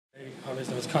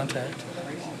Obviously, there was contact.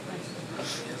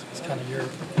 It's kind of your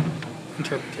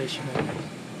interpretation of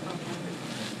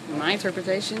it. My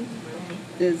interpretation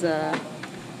is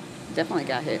definitely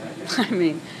got hit. I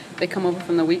mean, they come over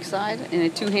from the weak side and a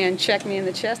two-hand check me in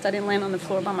the chest. I didn't land on the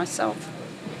floor by myself.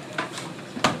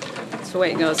 That's the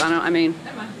way it goes. I mean,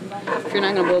 if you're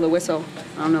not going to blow the whistle,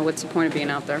 I don't know what's the point of being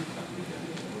out there.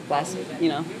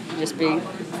 Just be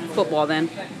football then.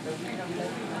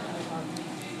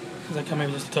 Is that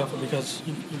maybe just tougher because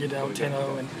you get down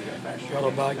 10-0 and you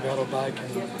auto back,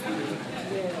 and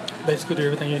basically do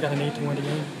everything you got to need to win the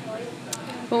game?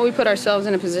 Well, we put ourselves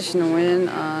in a position to win.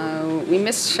 We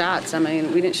missed shots. I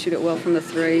mean, we didn't shoot it well from the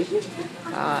three.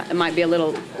 It might be a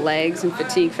little legs and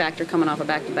fatigue factor coming off a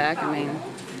back-to-back. I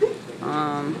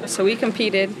mean, so we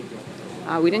competed.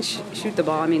 We didn't shoot the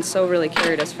ball. I mean, So really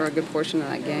carried us for a good portion of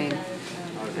that game.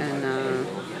 And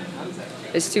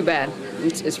it's too bad.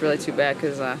 It's really too bad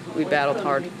because we battled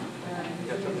hard.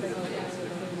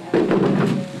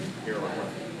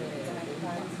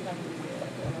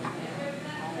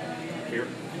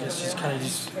 I guess just kind of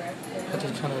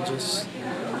just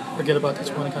forget about this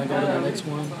one and kind of go to the next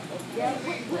one.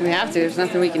 We have to. There's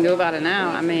nothing we can do about it now.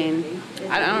 I mean,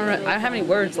 I don't have any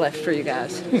words left for you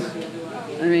guys.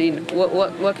 I mean,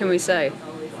 what can we say?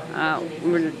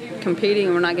 We're competing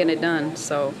and we're not getting it done.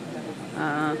 So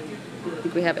I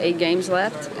think we have 8 games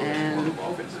left, and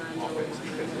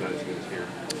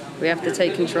we have to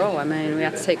take control. I mean, we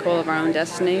have to take hold of our own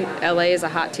destiny. LA is a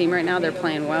hot team right now. They're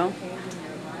playing well.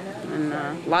 And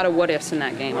a lot of what-ifs in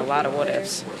that game, a lot of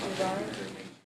what-ifs.